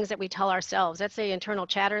all the things that we tell ourselves. That's the internal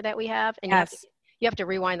chatter that we have. And Yes. you have to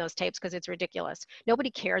rewind those tapes because it's ridiculous.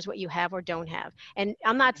 Nobody cares what you have or don't have. And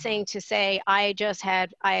I'm not saying to say, I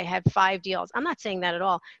had 5 deals. I'm not saying that at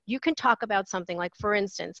all. You can talk about something like, for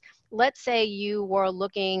instance, let's say you were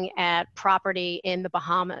looking at property in the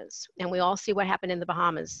Bahamas, and we all see what happened in the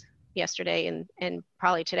Bahamas yesterday and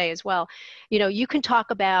probably today as well. You can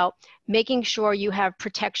talk about making sure you have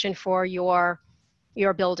protection for your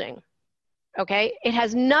building. Okay. It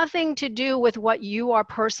has nothing to do with what you are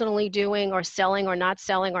personally doing or selling or not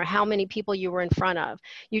selling or how many people you were in front of.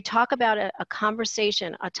 You talk about a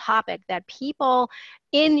conversation, a topic that people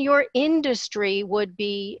in your industry would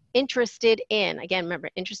be interested in. Again, remember,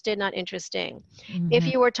 interested, not interesting. Mm-hmm. If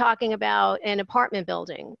you were talking about an apartment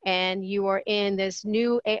building and you are in this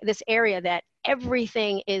area that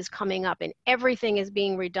everything is coming up and everything is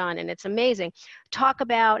being redone and it's amazing, talk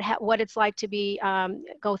about what it's like to be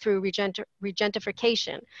go through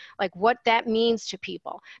regentification, like what that means to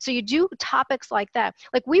people. So you do topics like that.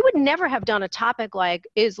 Like we would never have done a topic like,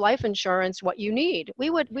 is life insurance what you need? We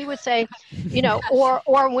would say,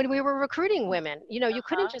 or when we were recruiting women, you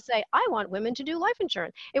couldn't just say, I want women to do life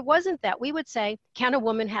insurance. It wasn't that. We would say, can a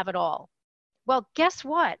woman have it all? Well, guess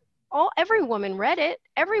what? Every woman read it.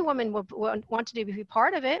 Every woman would want to be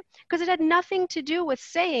part of it because it had nothing to do with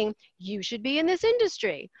saying you should be in this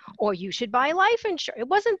industry or you should buy life insurance. It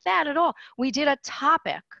wasn't that at all. We did a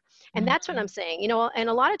topic. And that's what I'm saying, and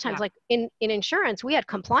a lot of times, like in insurance, we had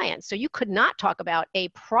compliance. So you could not talk about a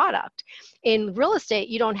product. In real estate,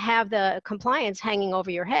 you don't have the compliance hanging over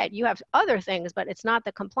your head. You have other things, but it's not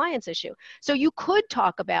the compliance issue. So you could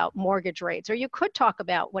talk about mortgage rates or you could talk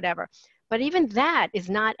about whatever. But even that is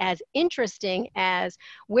not as interesting as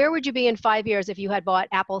where would you be in 5 years if you had bought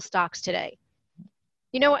Apple stocks today?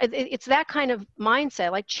 It's that kind of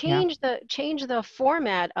mindset, like change the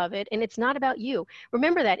format of it. And it's not about you.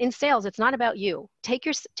 Remember that in sales, it's not about you. Take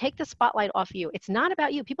the spotlight off you. It's not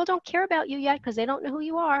about you. People don't care about you yet because they don't know who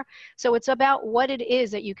you are. So it's about what it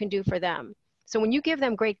is that you can do for them. So when you give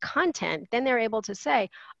them great content, then they're able to say,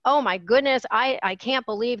 oh my goodness, I can't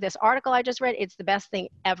believe this article I just read. It's the best thing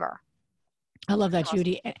ever. I love that,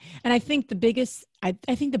 Judy. And I think the biggest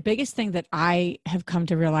thing that I have come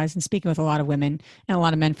to realize in speaking with a lot of women and a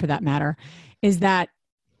lot of men for that matter, is that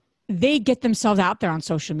they get themselves out there on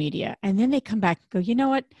social media and then they come back and go, you know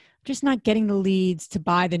what? I'm just not getting the leads to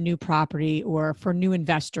buy the new property or for new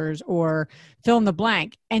investors or fill in the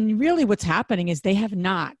blank. And really what's happening is they have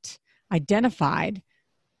not identified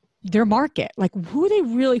their market. Like who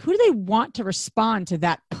do they want to respond to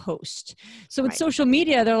that post? So with social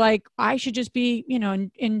media, they're like, I should just be,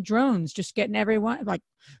 in drones, just getting everyone. Like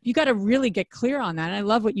you got to really get clear on that. And I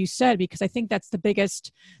love what you said, because I think that's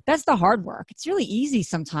the hard work. It's really easy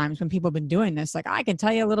sometimes when people have been doing this. Like I can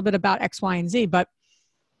tell you a little bit about X, Y, and Z, but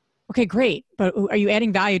okay, great. But are you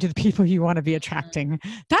adding value to the people you want to be attracting?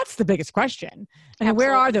 That's the biggest question. And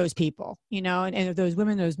where are those people, and those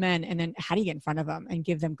women, those men, and then how do you get in front of them and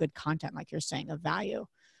give them good content, like you're saying, of value?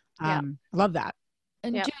 I love that.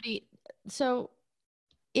 And Judy, so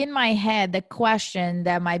in my head, the question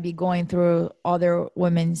that might be going through other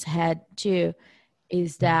women's head too,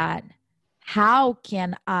 is that how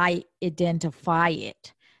can I identify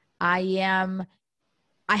it?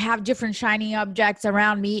 I have different shiny objects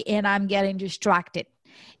around me and I'm getting distracted.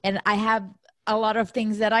 And I have a lot of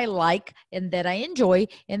things that I like and that I enjoy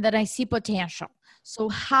and that I see potential. So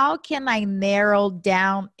how can I narrow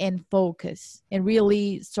down and focus and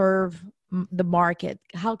really serve the market?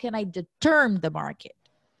 How can I determine the market?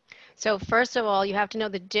 So first of all, you have to know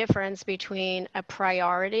the difference between a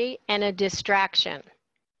priority and a distraction.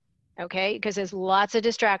 Okay, because there's lots of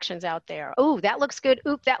distractions out there. Oh, that looks good.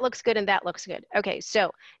 Oop, that looks good. And that looks good. Okay, so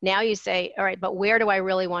now you say, all right, but where do I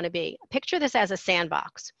really want to be? Picture this as a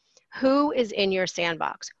sandbox. Who is in your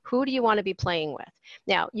sandbox? Who do you want to be playing with?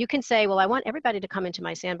 Now, you can say, well, I want everybody to come into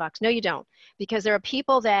my sandbox. No, you don't, because there are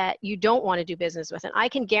people that you don't want to do business with. And I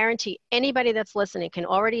can guarantee anybody that's listening can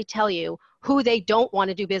already tell you who they don't want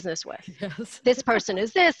to do business with. Yes. This person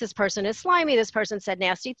is this person is slimy, this person said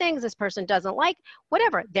nasty things, this person doesn't like,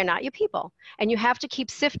 whatever. They're not your people. And you have to keep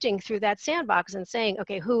sifting through that sandbox and saying,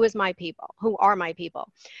 okay, who is my people? Who are my people?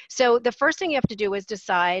 So the first thing you have to do is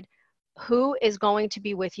decide who is going to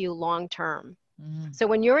be with you long term. Mm. So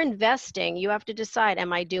when you're investing, you have to decide,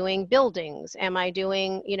 am I doing buildings? Am I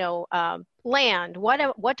doing, land?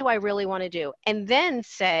 What do I really want to do? And then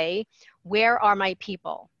say, where are my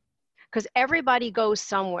people? because everybody goes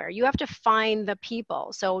somewhere. You have to find the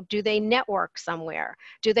people. So do they network somewhere?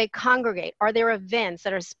 Do they congregate? Are there events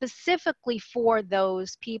that are specifically for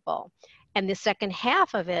those people? And the second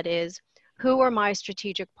half of it is, who are my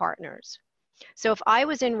strategic partners? So if I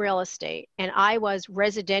was in real estate and I was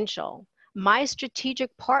residential, my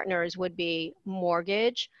strategic partners would be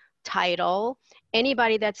mortgage, title,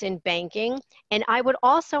 anybody that's in banking, and I would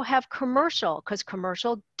also have commercial, because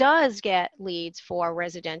commercial does get leads for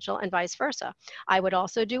residential and vice versa. I would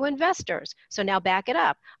also do investors. So now back it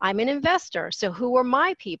up. I'm an investor. So who are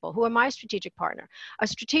my people? Who are my strategic partner? A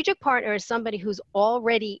strategic partner is somebody who's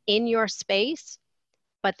already in your space,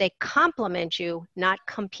 but they complement you, not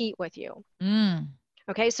compete with you.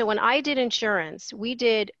 Okay, so when I did insurance, we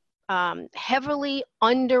did heavily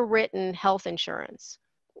underwritten health insurance.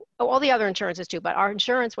 All the other insurances too, but our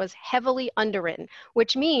insurance was heavily underwritten,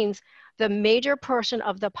 which means the major portion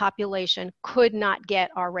of the population could not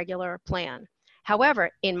get our regular plan.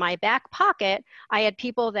 However, in my back pocket, I had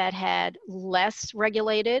people that had less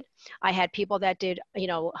regulated. I had people that did,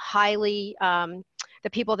 highly, the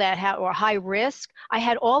people that were high risk. I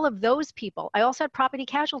had all of those people. I also had property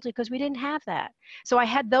casualty because we didn't have that. So I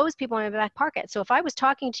had those people in my back pocket. So if I was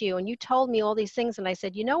talking to you and you told me all these things and I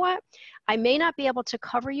said, you know what, I may not be able to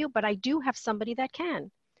cover you, but I do have somebody that can.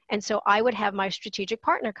 And so I would have my strategic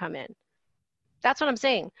partner come in. That's what I'm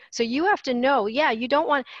saying. So you have to know, you don't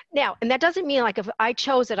want now, and that doesn't mean like if I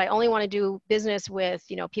chose that I only want to do business with,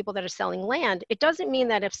 people that are selling land. It doesn't mean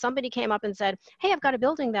that if somebody came up and said, hey, I've got a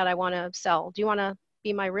building that I want to sell. Do you want to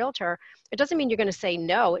be my realtor? It doesn't mean you're going to say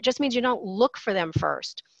no. It just means you don't look for them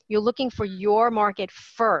first. You're looking for your market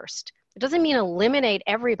first. It doesn't mean eliminate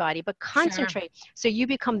everybody, but concentrate. Sure. So you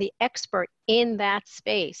become the expert in that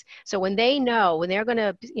space. So when they know, when they're going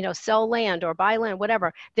to, sell land or buy land,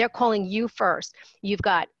 whatever, they're calling you first. You've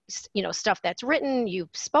got, stuff that's written, you've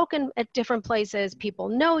spoken at different places, people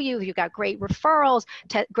know you, you've got great referrals,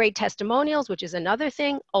 great testimonials, which is another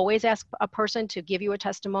thing. Always ask a person to give you a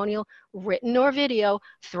testimonial, written or video,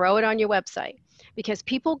 throw it on your website. Because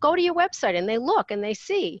people go to your website and they look and they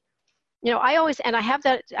see. I have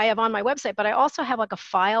on my website, but I also have like a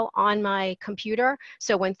file on my computer.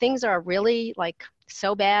 So when things are really like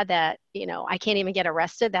so bad that, I can't even get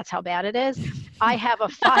arrested, that's how bad it is. I have a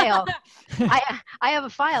file. I have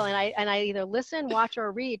a file and I either listen, watch,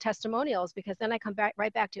 or read testimonials, because then I come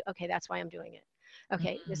right back to, okay, that's why I'm doing it.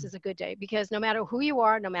 Okay, This is a good day, because no matter who you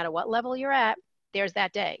are, no matter what level you're at, there's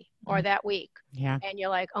that day or that week. Yeah. And you're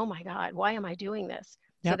like, oh my God, why am I doing this?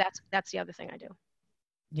 Yep. So that's the other thing I do.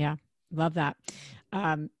 Yeah. Love that.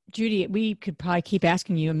 Judy, we could probably keep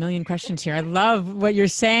asking you a million questions here. I love what you're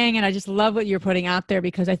saying, and I just love what you're putting out there,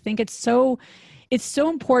 because I think it's so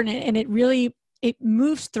important, and it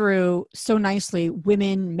moves through so nicely,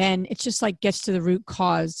 women, men. It's just like gets to the root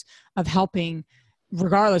cause of helping,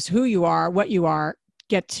 regardless who you are, what you are,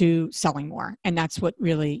 get to selling more. And that's what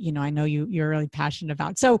really, I know you're really passionate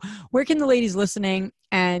about. So where can the ladies listening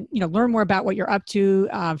and, learn more about what you're up to,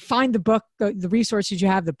 find the book, the resources you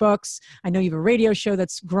have, the books? I know you have a radio show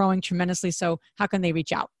that's growing tremendously. So how can they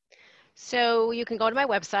reach out? So you can go to my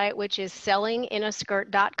website, which is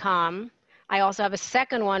sellinginAskirt.com. I also have a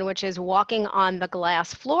second one, which is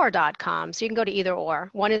walkingontheglassfloor.com. So you can go to either or.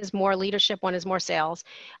 One is more leadership, one is more sales.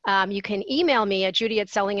 You can email me at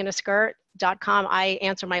judy@sellinginAskirt.com. I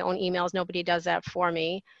answer my own emails. Nobody does that for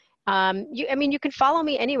me. You can follow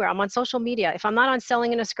me anywhere. I'm on social media. If I'm not on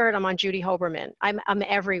Selling in a Skirt, I'm on Judy Hoberman. I'm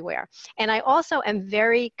everywhere. And I also am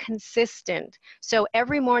very consistent. So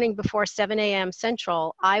every morning before 7 a.m.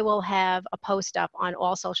 Central, I will have a post up on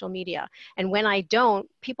all social media. And when I don't,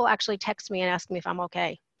 people actually text me and ask me if I'm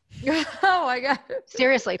okay. Oh my God.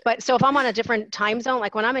 Seriously. But so if I'm on a different time zone,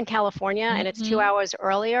 like when I'm in California and it's 2 hours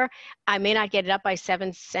earlier, I may not get it up by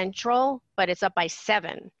 7 Central, but it's up by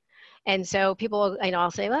 7. And so people, I'll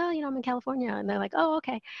say, well, I'm in California. And they're like, oh,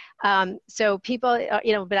 okay. So people,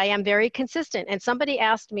 but I am very consistent. And somebody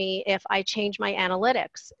asked me if I change my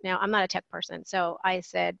analytics. Now, I'm not a tech person. So I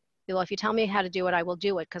said, well, if you tell me how to do it, I will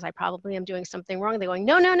do it, because I probably am doing something wrong. They're going,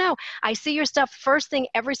 no. I see your stuff first thing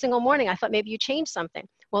every single morning. I thought maybe you changed something.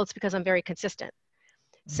 Well, it's because I'm very consistent.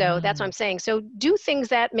 So that's what I'm saying. So do things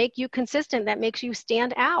that make you consistent, that makes you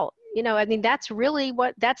stand out. That's really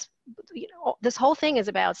this whole thing is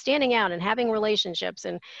about, standing out and having relationships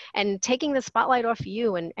and taking the spotlight off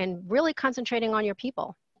you and really concentrating on your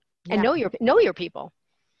people and know your people.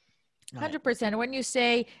 100%. When you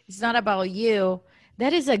say it's not about you,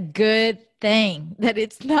 that is a good thing, that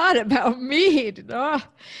it's not about me. Oh,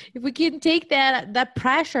 if we can take that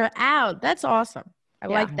pressure out, that's awesome. I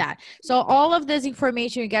like that. So all of this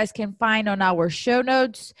information you guys can find on our show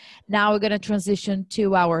notes. Now we're going to transition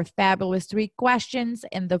to our fabulous 3 questions.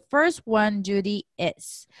 And the first one, Judy,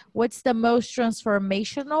 is what's the most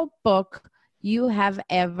transformational book you have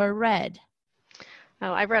ever read?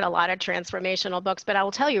 Oh, I've read a lot of transformational books, but I will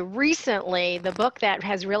tell you recently, the book that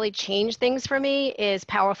has really changed things for me is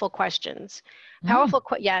Powerful Questions.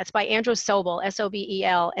 It's by Andrew Sobel,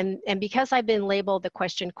 S-O-B-E-L. And because I've been labeled the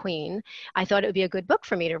question queen, I thought it would be a good book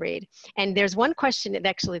for me to read. And there's one question,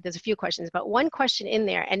 actually there's a few questions, but one question in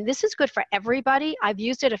there, and this is good for everybody. I've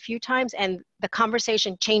used it a few times and the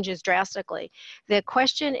conversation changes drastically. The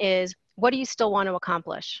question is, what do you still want to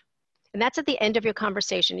accomplish? And that's at the end of your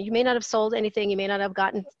conversation. You may not have sold anything. You may not have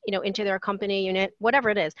gotten, into their company unit, whatever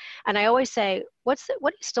it is. And I always say, what do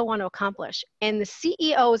you still want to accomplish? And the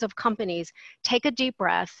CEOs of companies take a deep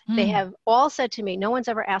breath. They have all said to me, no one's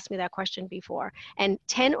ever asked me that question before. And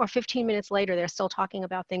 10 or 15 minutes later, they're still talking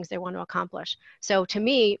about things they want to accomplish. So to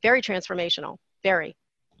me, very transformational, very.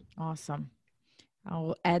 Awesome.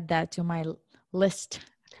 I'll add that to my list.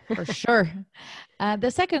 For sure. The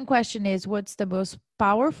second question is, what's the most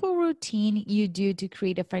powerful routine you do to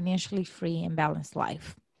create a financially free and balanced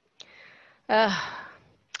life?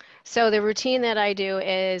 So the routine that I do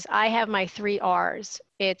is I have my 3 R's.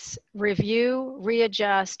 It's review,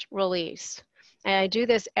 readjust, release. And I do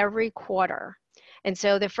this every quarter. And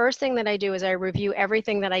so the first thing that I do is I review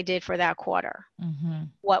everything that I did for that quarter.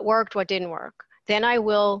 What worked, what didn't work. Then I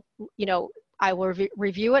will,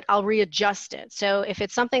 review it, I'll readjust it. So if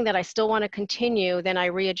it's something that I still want to continue, then I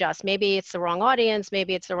readjust. Maybe it's the wrong audience,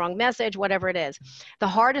 maybe it's the wrong message, whatever it is. The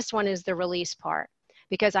hardest one is the release part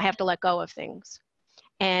because I have to let go of things.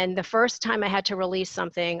 And the first time I had to release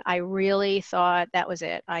something, I really thought that was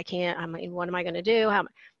it. What am I going to do?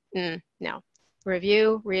 No.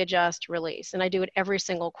 Review, readjust, release. And I do it every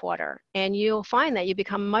single quarter. And you'll find that you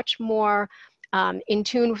become much more in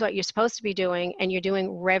tune with what you're supposed to be doing, and you're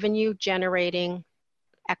doing revenue generating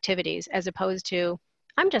activities as opposed to,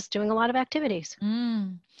 I'm just doing a lot of activities.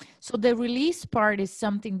 So the release part is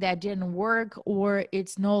something that didn't work, or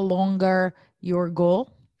it's no longer your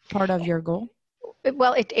goal, part of your goal?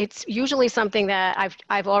 Well, it's usually something that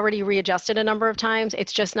I've already readjusted a number of times.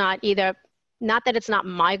 It's just not that it's not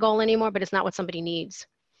my goal anymore, but it's not what somebody needs.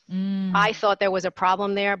 I thought there was a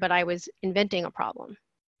problem there, but I was inventing a problem.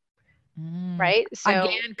 Right? So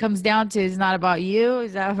again, comes down to, it's not about you.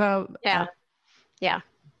 Is that about? Yeah.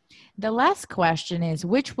 The last question is,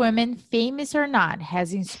 which woman, famous or not,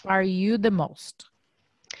 has inspired you the most?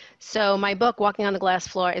 So my book, Walking on the Glass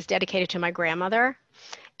Floor, is dedicated to my grandmother.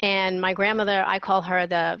 And my grandmother, I call her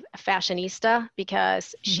the fashionista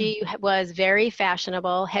because she was very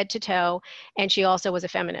fashionable, head to toe, and she also was a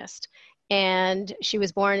feminist. And she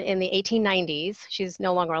was born in the 1890s. She's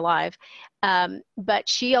no longer alive. But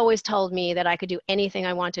she always told me that I could do anything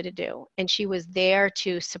I wanted to do. And she was there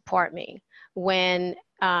to support me when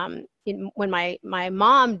my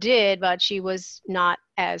mom did, but she was not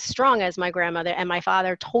as strong as my grandmother. And my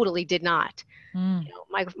father totally did not.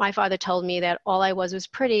 My father told me that all I was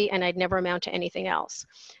pretty and I'd never amount to anything else.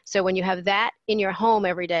 So when you have that in your home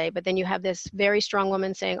every day, but then you have this very strong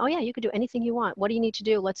woman saying, oh yeah, you could do anything you want. What do you need to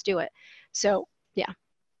do? Let's do it. So yeah.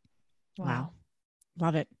 Wow.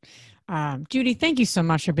 Love it. Judy, thank you so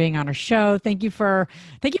much for being on our show. Thank you for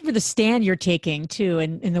the stand you're taking too,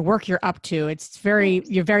 and the work you're up to.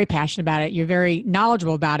 You're very passionate about it. You're very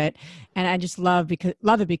knowledgeable about it. And I just love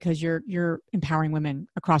it because you're empowering women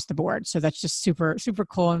across the board. So that's just super, super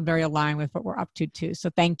cool and very aligned with what we're up to too. So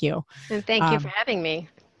thank you. And thank you for having me.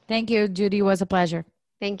 Thank you, Judy. It was a pleasure.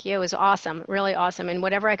 Thank you. It was awesome. Really awesome. And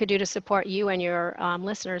whatever I could do to support you and your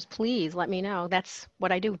listeners, please let me know. That's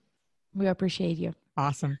what I do. We appreciate you.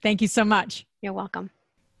 Awesome. Thank you so much. You're welcome.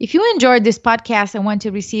 If you enjoyed this podcast and want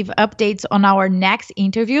to receive updates on our next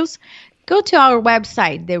interviews, go to our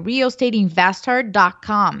website,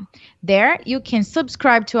 therealestateinvestor.com. There, you can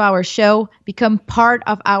subscribe to our show, become part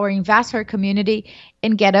of our investor community,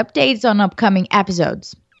 and get updates on upcoming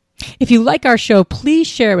episodes. If you like our show, please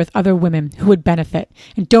share it with other women who would benefit.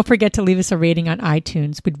 And don't forget to leave us a rating on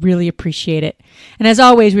iTunes. We'd really appreciate it. And as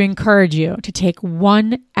always, we encourage you to take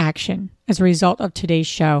one action as a result of today's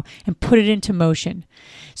show and put it into motion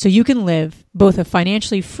so you can live both a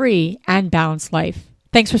financially free and balanced life.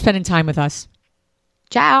 Thanks for spending time with us.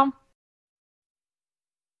 Ciao.